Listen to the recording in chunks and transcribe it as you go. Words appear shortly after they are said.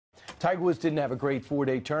Tiger Woods didn't have a great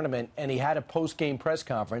four-day tournament, and he had a post-game press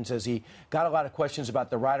conference as he got a lot of questions about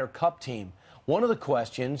the Ryder Cup team. One of the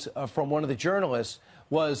questions from one of the journalists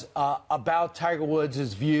was about Tiger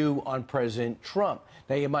Woods' view on President Trump.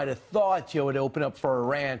 Now, you might have thought it would open up for a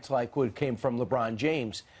rant like what came from LeBron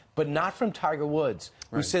James, but not from Tiger Woods,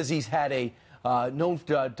 who says he's had known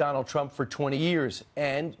Donald Trump for 20 years,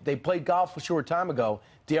 and they played golf a short time ago.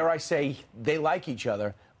 Dare I say they like each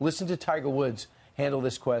other. Listen to Tiger Woods handle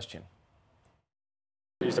this question.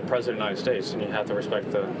 He's the president of the United States, and you have to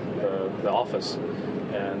respect the office.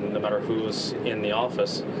 And no matter who's in the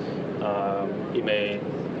office, you may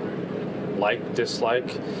like,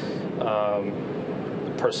 dislike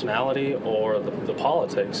the personality or the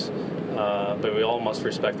politics, but we all must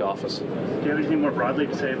respect the office. Do you have anything more broadly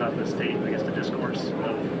to say about the state, I guess, the discourse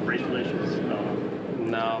of race relations?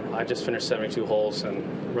 No, I just finished 72 holes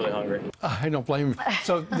and really hungry. I don't blame him.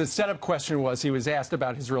 So the setup question was, he was asked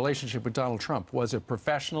about his relationship with Donald Trump. Was it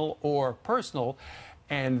professional or personal?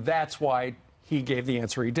 And that's why he gave the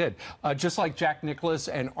answer he did. Just like Jack Nicklaus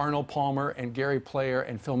and Arnold Palmer and Gary Player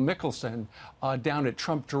and Phil Mickelson down at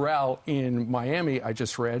Trump Doral in Miami, I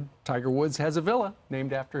just read, Tiger Woods has a villa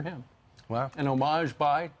named after him. Wow. An homage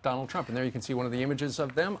by Donald Trump. And there you can see one of the images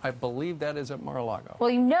of them. I believe that is at Mar-a-Lago. Well,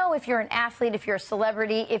 you know, if you're an athlete, if you're a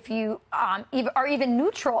celebrity, if you are even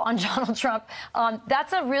neutral on Donald Trump,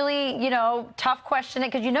 that's a really, tough question,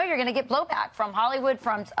 because you're going to get blowback from Hollywood,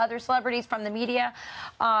 from other celebrities, from the media.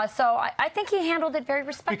 So I think he handled it very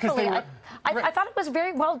respectfully. I thought it was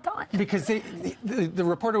very well done. Because the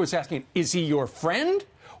reporter was asking, is he your friend,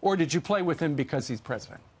 or did you play with him because he's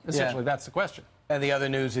president? Essentially, that's the question. And the other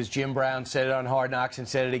news is Jim Brown said it on Hard Knocks and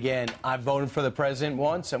said it again. I've voted for the president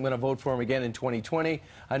once. I'm going to vote for him again in 2020.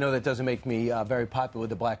 I know that doesn't make me very popular with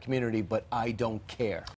the black community, but I don't care.